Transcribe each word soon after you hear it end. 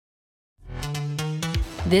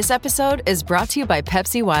This episode is brought to you by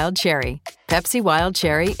Pepsi Wild Cherry. Pepsi Wild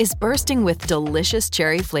Cherry is bursting with delicious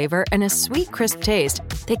cherry flavor and a sweet, crisp taste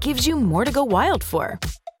that gives you more to go wild for.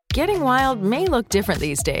 Getting wild may look different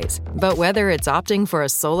these days, but whether it's opting for a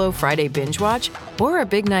solo Friday binge watch or a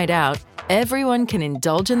big night out, everyone can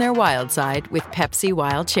indulge in their wild side with Pepsi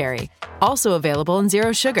Wild Cherry. Also available in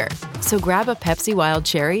Zero Sugar. So grab a Pepsi Wild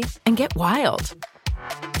Cherry and get wild.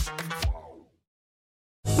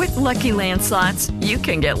 With Lucky Land Slots, you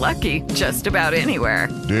can get lucky just about anywhere.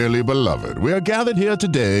 Dearly beloved, we are gathered here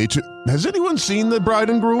today to... Has anyone seen the bride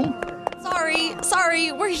and groom?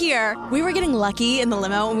 Sorry, we're here. We were getting lucky in the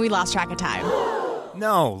limo and we lost track of time.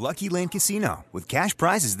 No, Lucky Land Casino, with cash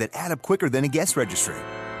prizes that add up quicker than a guest registry.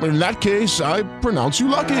 In that case, I pronounce you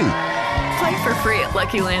lucky. Play for free at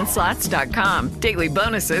LuckyLandSlots.com. Daily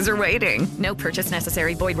bonuses are waiting. No purchase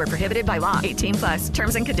necessary. Void where prohibited by law. 18+.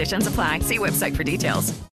 Terms and conditions apply. See website for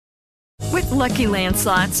details. With Lucky Land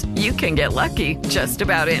Slots, you can get lucky just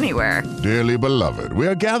about anywhere. Dearly beloved, we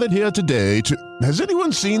are gathered here today to... Has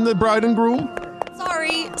anyone seen the bride and groom?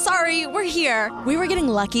 Sorry, we're here. We were getting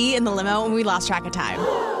lucky in the limo and we lost track of time.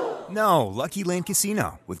 No, Lucky Land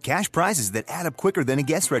Casino, with cash prizes that add up quicker than a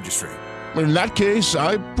guest registry. In that case,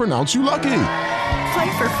 I pronounce you lucky.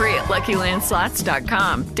 Play for free at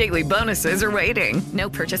LuckyLandSlots.com. Daily bonuses are waiting. No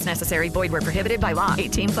purchase necessary. Void where prohibited by law.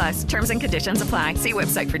 18+. Terms and conditions apply. See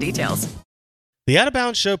website for details. The Out of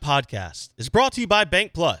Bounds Show podcast is brought to you by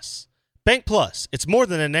Bank Plus. Bank Plus, it's more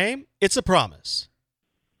than a name, it's a promise.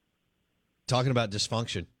 Talking about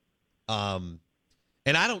dysfunction.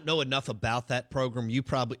 And I don't know enough about that program. You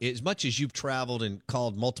probably, as much as you've traveled and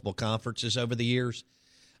called multiple conferences over the years,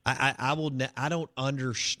 I don't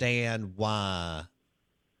understand why,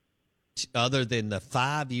 other than the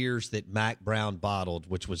 5 years that Mack Brown bottled,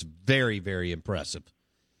 which was very, very impressive.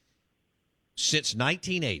 Since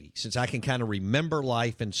 1980, since I can kind of remember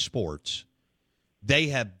life in sports, they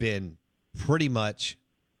have been pretty much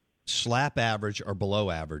slap average or below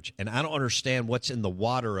average. And I don't understand what's in the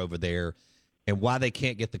water over there and why they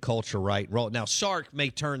can't get the culture right. Now, Sark may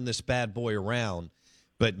turn this bad boy around,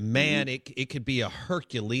 but, man, it could be a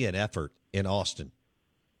Herculean effort in Austin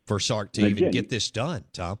for Sark to even get this done,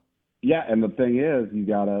 Tom. Yeah, and the thing is,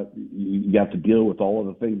 you have to deal with all of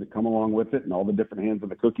the things that come along with it and all the different hands in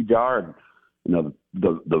the cookie jar and, you know,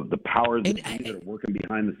 the powers that are working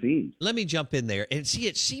behind the scenes. Let me jump in there. And see,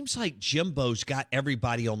 it seems like Jimbo's got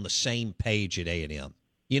everybody on the same page at A&M,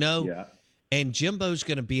 you know? Yeah. And Jimbo's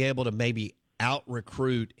going to be able to maybe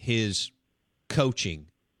out-recruit his coaching,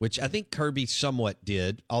 which I think Kirby somewhat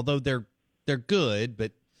did, although they're good,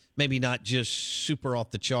 but maybe not just super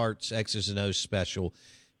off the charts, X's and O's special.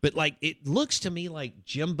 But, like, it looks to me like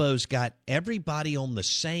Jimbo's got everybody on the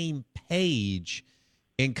same page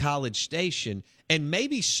in College Station, and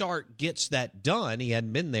maybe Sark gets that done. He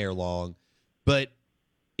hadn't been there long. But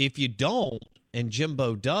if you don't and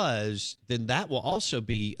Jimbo does, then that will also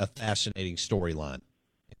be a fascinating storyline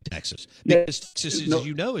in Texas. Because Texas, as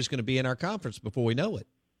you know, is going to be in our conference before we know it.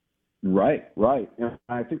 Right. And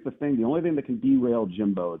I think the only thing that can derail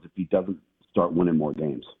Jimbo is if he doesn't start winning more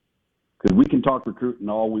games. Because we can talk recruiting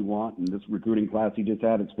all we want, and this recruiting class he just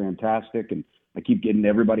had, it's fantastic. And I keep getting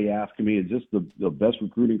everybody asking me, is this the best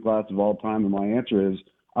recruiting class of all time? And my answer is,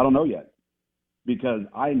 I don't know yet. Because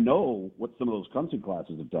I know what some of those Clemson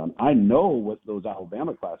classes have done. I know what those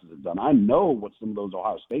Alabama classes have done. I know what some of those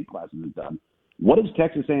Ohio State classes have done. What has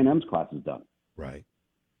Texas A&M's classes done? Right.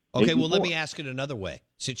 Okay, well, let me ask it another way.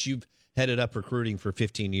 Since you've headed up recruiting for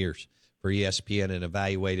 15 years for ESPN and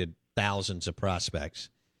evaluated thousands of prospects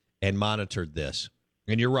and monitored this,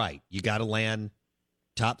 and you're right, you got to land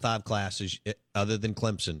top 5 classes other than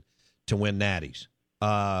Clemson to win natties.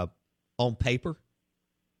 On paper,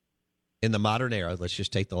 in the modern era, let's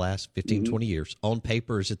just take the last 15, 20 years, on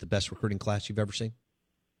paper, is it the best recruiting class you've ever seen?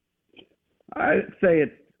 I'd say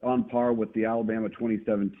it's on par with the Alabama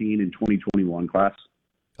 2017 and 2021 class.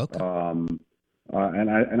 Okay. I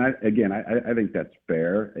think that's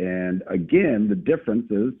fair. And again, the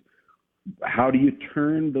difference is, how do you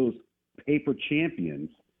turn those paper champions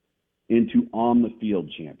into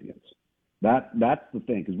on-the-field champions? That's the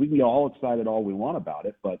thing, because we can get all excited all we want about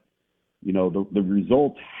it, but you know the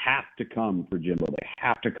results have to come for Jimbo. They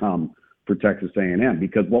have to come for Texas A&M,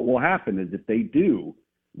 because what will happen is if they do,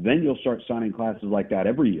 then you'll start signing classes like that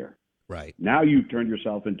every year. Right. Now you've turned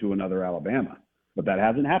yourself into another Alabama, but that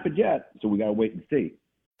hasn't happened yet, so we got to wait and see.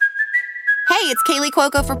 Hey, it's Kaylee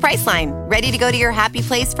Cuoco for Priceline. Ready to go to your happy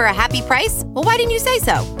place for a happy price? Well, why didn't you say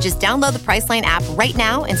so? Just download the Priceline app right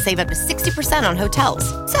now and save up to 60% on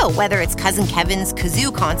hotels. So whether it's Cousin Kevin's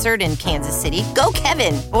Kazoo Concert in Kansas City, go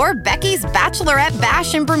Kevin, or Becky's Bachelorette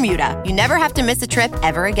Bash in Bermuda, you never have to miss a trip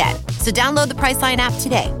ever again. So download the Priceline app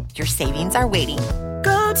today. Your savings are waiting.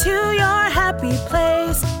 Go to your happy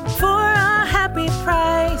place for a happy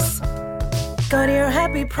price. Go to your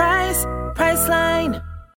happy price, Priceline.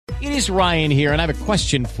 It is Ryan here, and I have a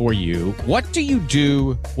question for you. What do you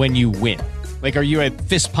do when you win? Like, are you a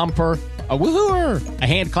fist pumper, a woohooer, a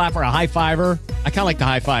hand clapper, a high fiver? I kind of like the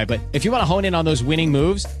high five, but if you want to hone in on those winning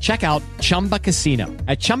moves, check out Chumba Casino.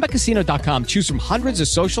 At ChumbaCasino.com, choose from hundreds of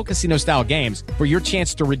social casino-style games for your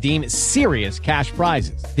chance to redeem serious cash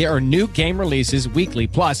prizes. There are new game releases weekly,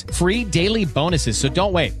 plus free daily bonuses, so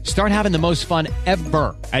don't wait. Start having the most fun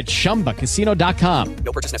ever at ChumbaCasino.com.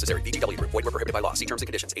 No purchase necessary. VGW. Void where prohibited by law. See terms and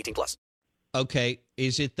conditions. 18+. Okay,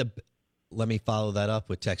 is it let me follow that up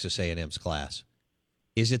with Texas A&M's class.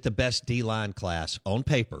 Is it the best D-line class on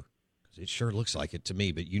paper? It sure looks like it to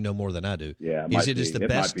me, but you know more than I do. Yeah, is it the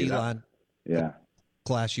best D-line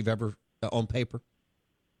class you've ever on paper?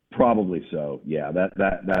 Probably so. Yeah,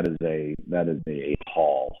 that is a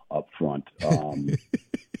haul up front.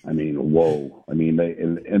 I mean, whoa. I mean,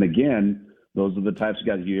 and again, those are the types of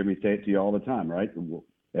guys you hear me say it to you all the time, right?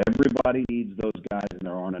 Everybody needs those guys, and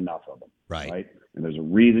there aren't enough of them, right? And there's a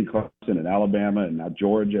reason Clemson and Alabama and now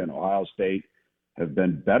Georgia and Ohio State have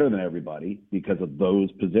been better than everybody because of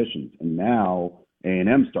those positions. And now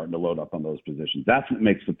A&M's starting to load up on those positions. That's what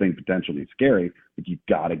makes the thing potentially scary, but you've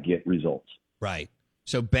got to get results. Right.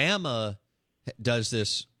 So Bama does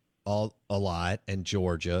this a lot, and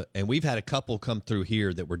Georgia, and we've had a couple come through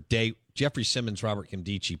here that were Jeffrey Simmons, Robert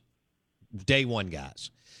Nkemdiche, day one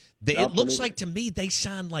guys. It looks like to me they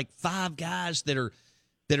signed like 5 guys that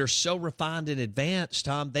are so refined and advanced,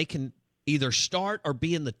 Tom, they can either start or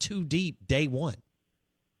be in the 2 deep day one.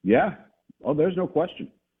 Yeah. Oh, there's no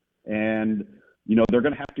question. And, you know, they're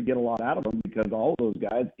going to have to get a lot out of them because all of those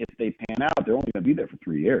guys, if they pan out, they're only going to be there for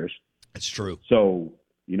 3 years. That's true. So,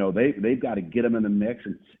 you know, they've got to get them in the mix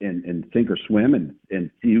and sink or swim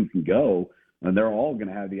and see who can go. And they're all going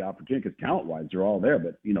to have the opportunity because talent-wise, they're all there.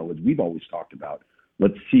 But, you know, as we've always talked about,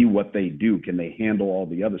 let's see what they do. Can they handle all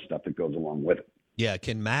the other stuff that goes along with it? Yeah.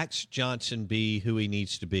 Can Max Johnson be who he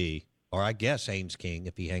needs to be? Or I guess Haynes King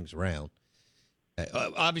if he hangs around.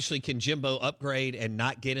 Obviously, can Jimbo upgrade and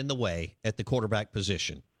not get in the way at the quarterback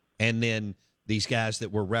position? And then these guys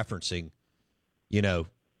that we're referencing, you know,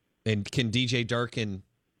 and can DJ Durkin,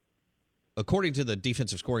 according to the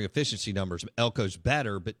defensive scoring efficiency numbers, Elko's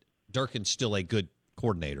better, but Durkin's still a good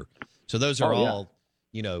coordinator. So those are all,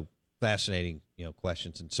 you know, fascinating, you know,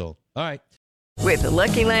 questions. And so, all right. With the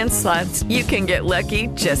Lucky Land Slots, you can get lucky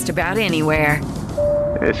just about anywhere.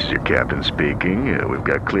 This is your captain speaking. We've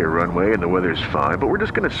got clear runway and the weather's fine, but we're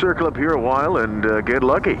just going to circle up here a while and get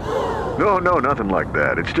lucky. No, nothing like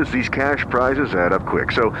that. It's just these cash prizes add up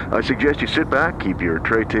quick. So I suggest you sit back, keep your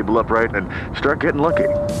tray table upright, and start getting lucky.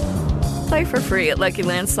 Play for free at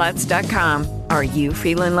LuckyLandSlots.com. Are you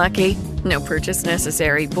feeling lucky? No purchase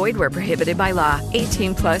necessary. Void where prohibited by law.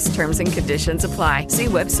 18+ terms and conditions apply. See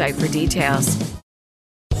website for details.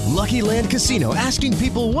 Lucky Land Casino, asking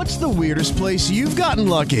people, what's the weirdest place you've gotten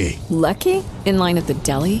lucky? Lucky? In line at the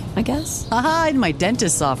deli, I guess? Aha, in my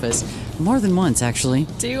dentist's office. More than once, actually.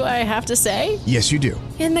 Do I have to say? Yes, you do.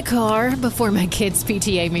 In the car before my kids'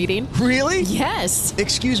 PTA meeting. Really? Yes.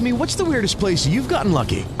 Excuse me, what's the weirdest place you've gotten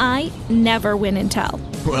lucky? I never win and tell.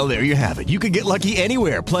 Well, there you have it. You can get lucky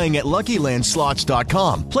anywhere, playing at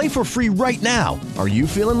LuckyLandSlots.com. Play for free right now. Are you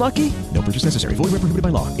feeling lucky? No purchase necessary. Void where prohibited by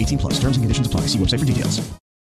law. 18+. Terms and conditions apply. See website for details.